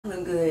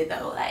Look good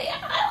though. Like,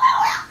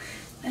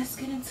 let's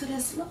get into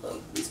this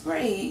look. These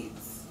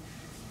braids.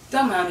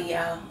 Don't mind me,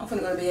 y'all. I'm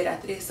finna go to bed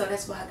after this, so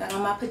that's why I got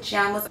on my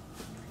pajamas.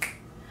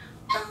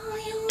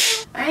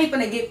 I ain't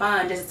finna get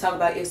fine just to talk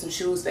about if some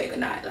shoes fake or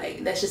not.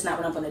 Like, that's just not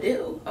what I'm gonna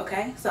do,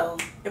 okay? So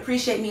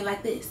appreciate me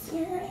like this.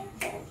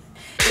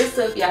 What's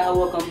up, y'all?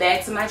 Welcome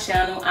back to my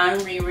channel. I'm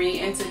Riri,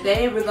 and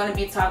today we're gonna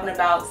be talking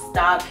about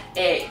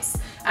StockX.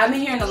 I've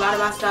been hearing a lot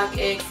about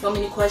StockX, so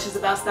many questions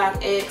about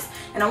StockX,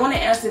 and I want to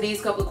answer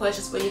these couple of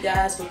questions for you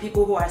guys, for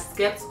people who are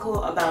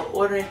skeptical about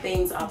ordering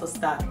things off of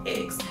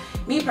StockX.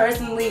 Me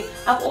personally,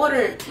 I've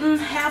ordered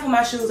half of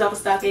my shoes off of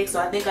StockX, so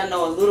I think I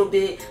know a little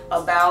bit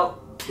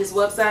about this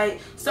website.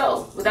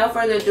 So without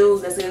further ado,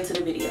 let's get into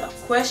the video.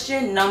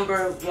 Question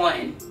number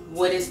 1,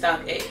 what is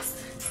StockX?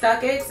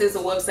 StockX is a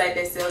website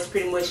that sells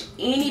pretty much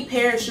any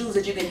pair of shoes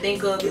that you can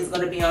think of is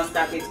going to be on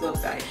StockX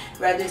website.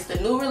 Whether it's the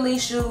new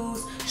release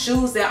shoes,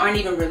 shoes that aren't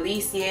even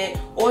released yet,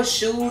 or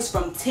shoes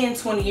from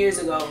 10-20 years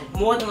ago,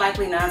 more than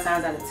likely 9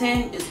 times out of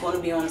 10 is going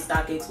to be on the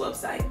StockX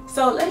website.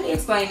 So let me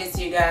explain this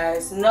to you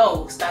guys.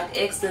 No,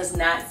 StockX does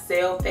not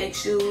sell fake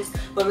shoes,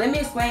 but let me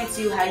explain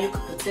to you how you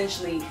could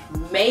potentially,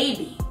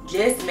 maybe,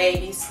 just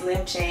maybe,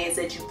 slim chance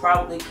that you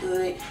probably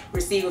could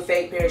receive a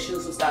fake pair of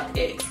shoes from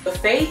StockX. The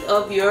fate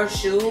of your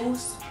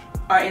shoes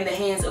are in the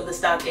hands of the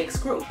StockX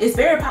crew. It's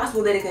very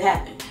possible that it could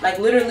happen. Like,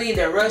 literally,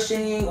 they're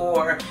rushing,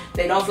 or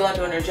they don't feel like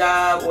doing their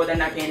job, or they're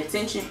not paying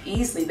attention.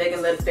 Easily, they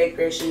can let a fake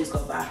pair of shoes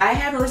go by. I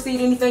haven't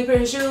received any fake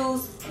pair of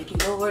shoes, thank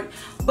you Lord,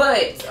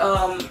 but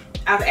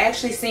I've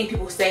actually seen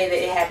people say that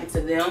it happened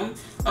to them,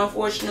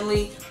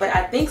 unfortunately. But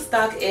I think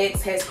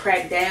StockX has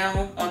cracked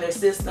down on their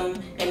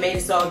system and made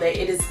it so that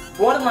it is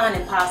borderline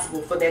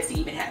impossible for that to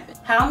even happen.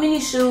 How many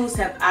shoes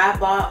have I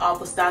bought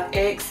off of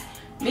StockX?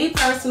 Me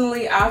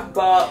personally, I've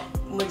bought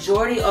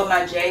majority of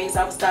my J's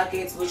off of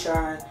StockX, which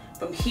are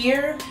from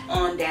here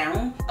on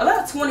down.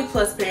 About 20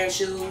 plus pair of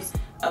shoes,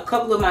 a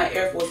couple of my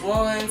Air Force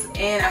Ones,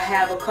 and I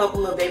have a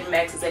couple of Vapor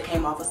Maxes that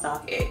came off of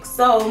StockX.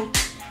 So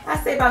I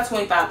say about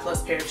 25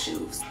 plus pair of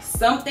shoes.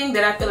 Something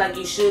that I feel like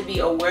you should be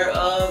aware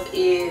of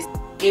is,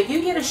 if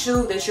you get a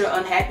shoe that you're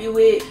unhappy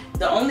with,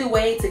 the only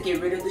way to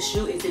get rid of the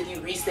shoe is if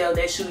you resell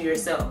that shoe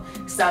yourself.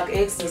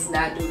 StockX does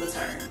not do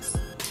returns.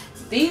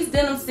 These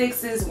denim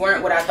 6s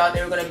weren't what I thought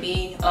they were going to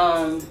be.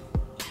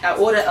 I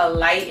ordered a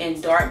light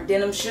and dark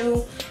denim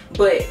shoe,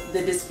 but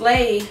the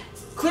display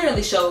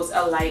clearly shows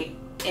a light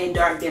and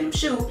dark denim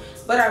shoe,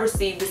 but I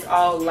received this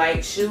all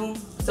light shoe,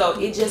 so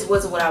it just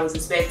wasn't what I was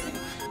expecting.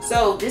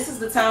 So this is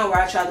the time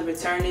where I tried to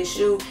return this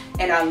shoe,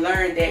 and I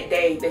learned that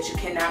day that you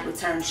cannot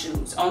return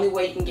shoes. Only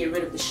way you can get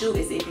rid of the shoe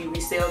is if you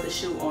resell the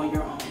shoe on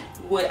your own.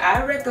 Would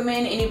I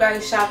recommend anybody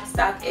shop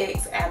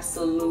StockX?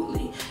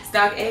 Absolutely.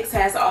 StockX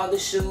has all the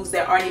shoes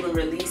that aren't even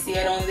released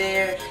yet on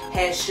there,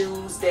 has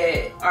shoes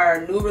that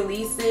are new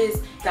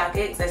releases.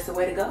 StockX, that's the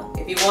way to go.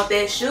 If you want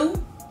that shoe,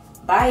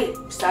 buy it.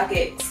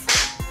 StockX,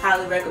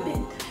 highly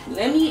recommend.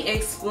 Let me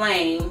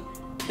explain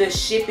the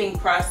shipping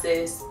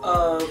process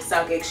of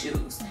StockX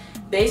shoes.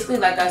 Basically,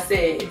 like I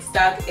said,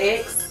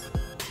 StockX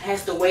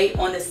has to wait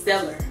on the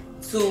seller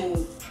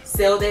to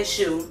sell that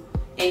shoe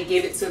and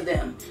give it to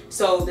them.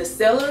 So the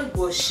seller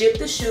will ship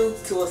the shoe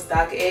to a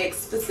StockX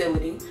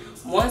facility.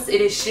 Once it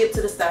is shipped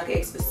to the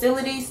StockX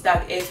facility,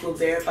 StockX will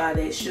verify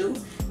that shoe,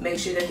 make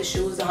sure that the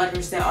shoe is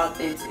 100%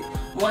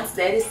 authentic. Once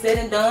that is said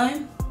and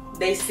done,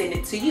 they send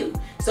it to you.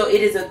 So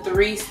it is a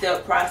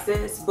 3-step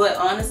process, but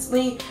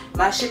honestly,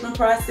 my shipping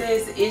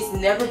process, it's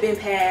never been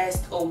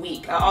past a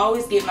week. I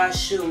always get my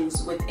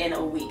shoes within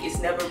a week. It's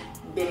never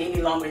been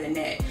any longer than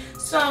that.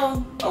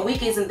 So a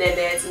week isn't that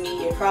bad to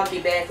me. It'd probably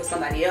be bad for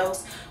somebody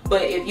else.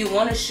 But if you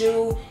want a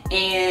shoe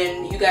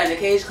and you got an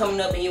occasion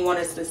coming up and you want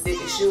a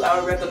specific shoe, I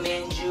would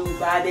recommend you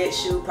buy that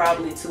shoe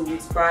probably 2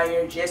 weeks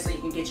prior, just so you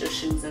can get your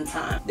shoes in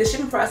time. The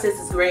shipping process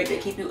is great. They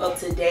keep you up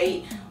to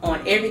date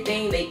on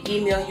everything. They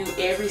email you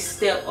every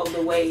step of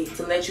the way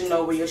to let you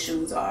know where your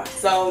shoes are.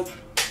 So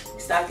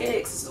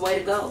StockX is the way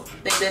to go.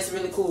 I think that's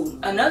really cool.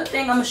 Another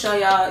thing I'm gonna show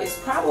y'all is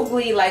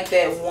probably like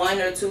that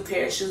 1 or 2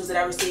 pair of shoes that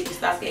I received from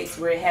StockX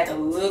where it had a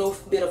little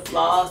bit of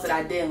flaws that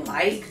I didn't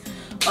like.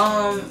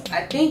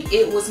 I think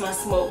it was my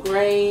smoke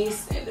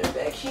grays, and they're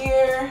back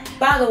here.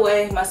 By the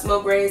way, my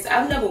smoke grays,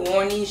 I've never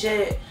worn these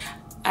yet.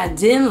 I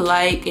didn't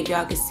like, if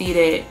y'all can see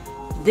that,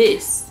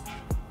 this.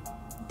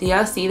 Do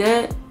y'all see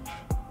that?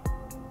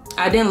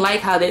 I didn't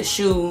like how that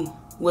shoe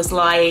was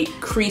like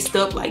creased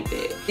up like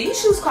that. These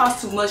shoes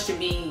cost too much to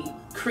be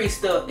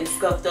creased up and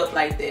scuffed up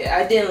like that.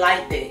 I didn't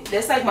like that.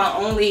 That's like my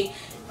only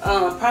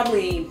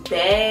probably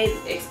bad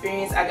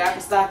experience I got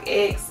from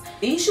StockX.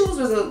 These shoes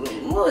was a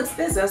little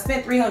expensive. I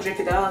spent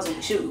 $350 on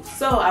the shoes,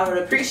 so I would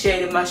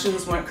appreciate if my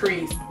shoes weren't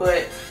creased.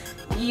 But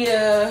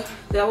yeah,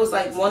 that was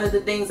like one of the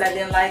things I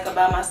didn't like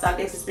about my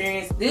StockX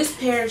experience. This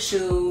pair of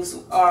shoes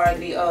are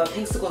the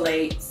Pinksicle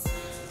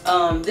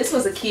 8s. This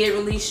was a kid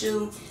release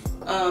shoe.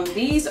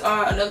 These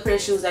are another pair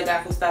of shoes I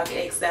got from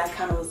StockX that I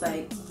kind of was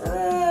like,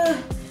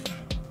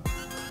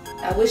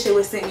 I wish they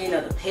would send me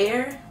another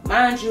pair.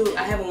 Mind you,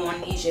 I haven't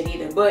worn these yet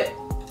either, but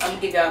I'm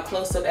gonna give y'all a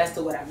close-up as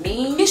to what I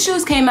mean. These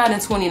shoes came out in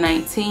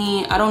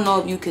 2019. I don't know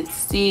if you could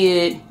see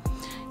it.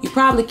 You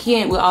probably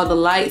can't with all the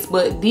lights,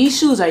 but these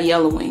shoes are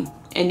yellowing.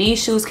 And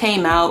these shoes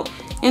came out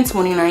in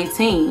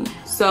 2019.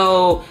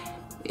 So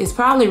it's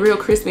probably real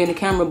crispy in the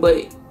camera,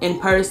 but in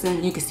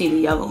person, you can see the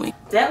yellowing.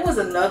 That was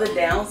another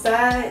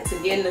downside to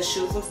getting the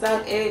shoe from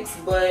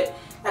StockX, but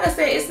like I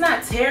said, it's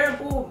not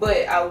terrible,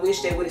 but I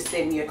wish they would have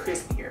sent me a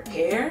crispier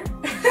pair.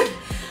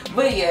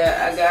 But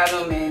yeah, I got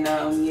them,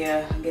 and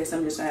yeah, I guess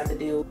I'm just gonna have to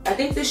deal. I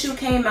think this shoe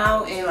came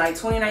out in like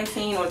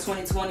 2019 or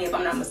 2020, if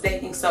I'm not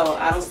mistaken, so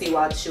I don't see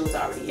why the shoe is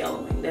already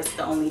yellowing. That's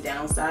the only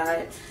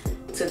downside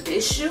to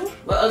this shoe.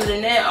 But other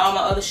than that, all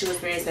my other shoe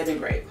experiences have been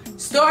great.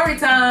 Story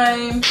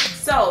time.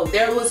 So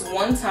there was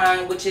one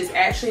time, which is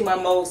actually my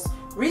most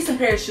recent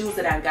pair of shoes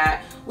that I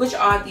got, which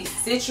are the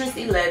Citrus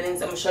 11s. I'm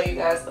gonna show you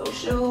guys those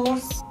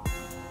shoes.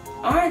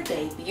 Aren't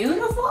they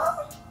beautiful?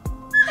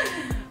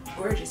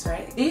 Gorgeous,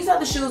 right? These are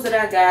the shoes that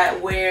I got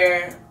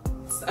where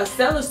a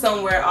seller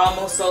somewhere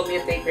almost sold me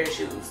a fake pair of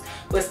shoes,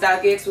 but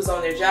StockX was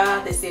on their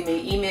job. They sent me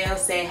an email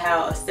saying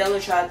how a seller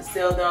tried to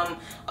sell them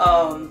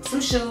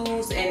some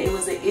shoes, and it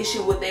was an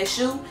issue with that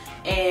shoe,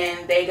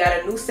 and they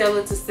got a new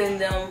seller to send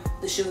them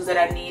the shoes that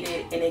I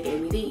needed, and they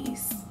gave me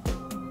these.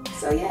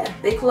 So yeah,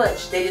 they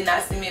clutched. They did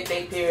not send me a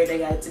fake pair. They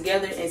got it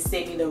together and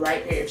sent me the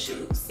right pair of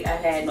shoes. I've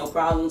had no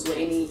problems with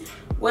any,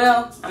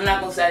 well, I'm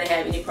not gonna say I didn't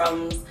have any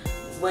problems,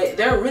 but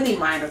they're really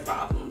minor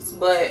problems.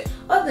 But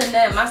other than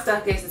that, my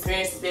StockX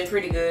experience has been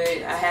pretty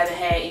good. I haven't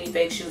had any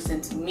fake shoes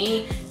sent to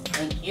me.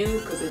 Thank you,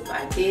 because if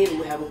I did, we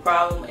would have a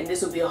problem, and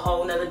this would be a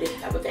whole nother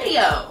different type of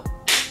video.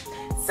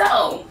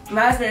 So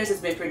my experience has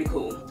been pretty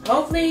cool.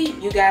 Hopefully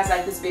you guys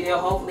like this video.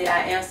 Hopefully I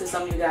answered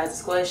some of you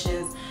guys'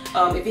 questions.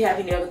 If you have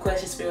any other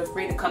questions, feel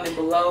free to comment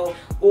below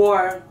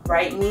or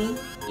write me.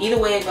 Either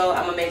way it go,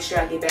 I'm gonna make sure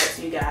I get back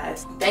to you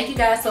guys. Thank you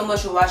guys so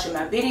much for watching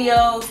my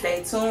video.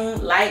 Stay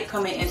tuned, like,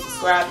 comment, and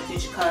subscribe for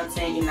future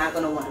content. You're not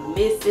gonna want to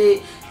miss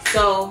it.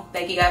 So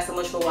thank you guys so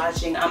much for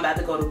watching. I'm about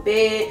to go to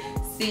bed.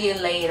 See you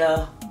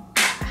later.